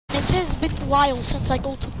it has been a while since I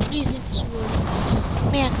go to prison soon.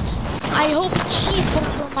 Man, I hope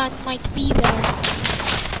Cheeseburger Man might be there.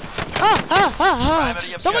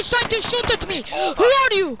 Someone's trying to shoot at me! Who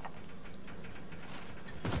are you?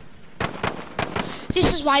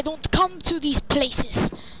 This is why I don't come to these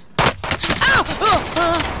places.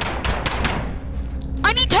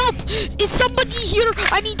 I need help! Is somebody here?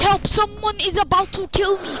 I need help! Someone is about to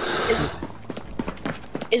kill me!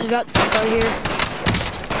 Is about to go here.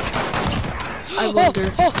 I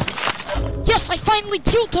wonder. Yes, I finally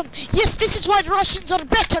killed him! Yes, this is why the Russians are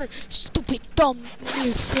better! Stupid, dumb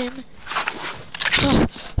Nielsen.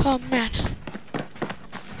 Oh man.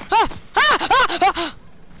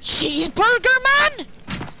 Cheeseburger Man?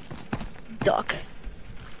 Duck.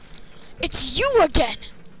 It's you again!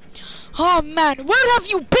 Oh man, where have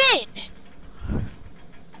you been?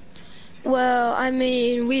 Well, I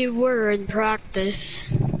mean, we were in practice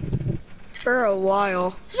for a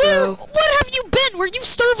while, so... Where have you been? Were you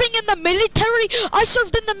serving in the military? I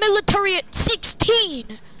served in the military at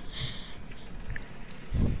 16.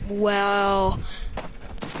 Well,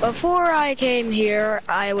 before I came here,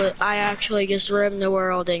 I actually just roamed the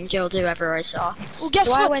world and killed whoever I saw. Well, guess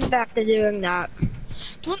so what? I went back to doing that.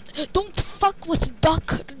 Don't fuck with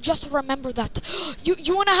Duck. Just remember that.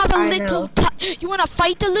 You wanna have a little? You wanna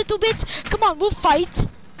fight a little bit? Come on, we'll fight.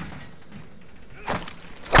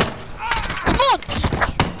 Come on.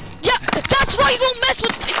 Yeah, that's why you don't mess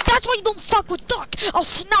with. That's why you don't fuck with Duck. I'll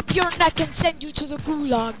snap your neck and send you to the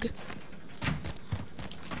gulag.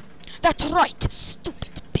 That's right,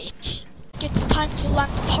 stupid bitch. It's time to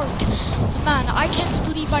land park. Man, I can't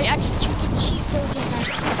believe I executed Cheeseburger Man.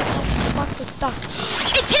 Not fuck with Duck.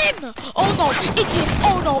 It's him! Oh no, it's him!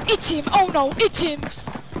 Oh no, it's him! Oh no, it's him!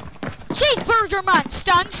 Cheeseburger Man,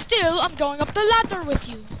 stand still! I'm going up the ladder with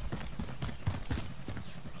you.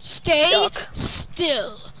 Stay Duck.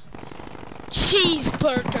 still.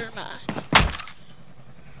 Cheeseburger Man.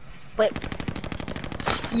 Wait.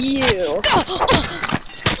 You.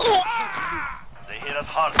 They hit us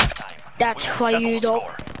hard this time. That's why you don't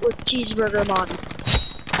with Cheeseburger Man.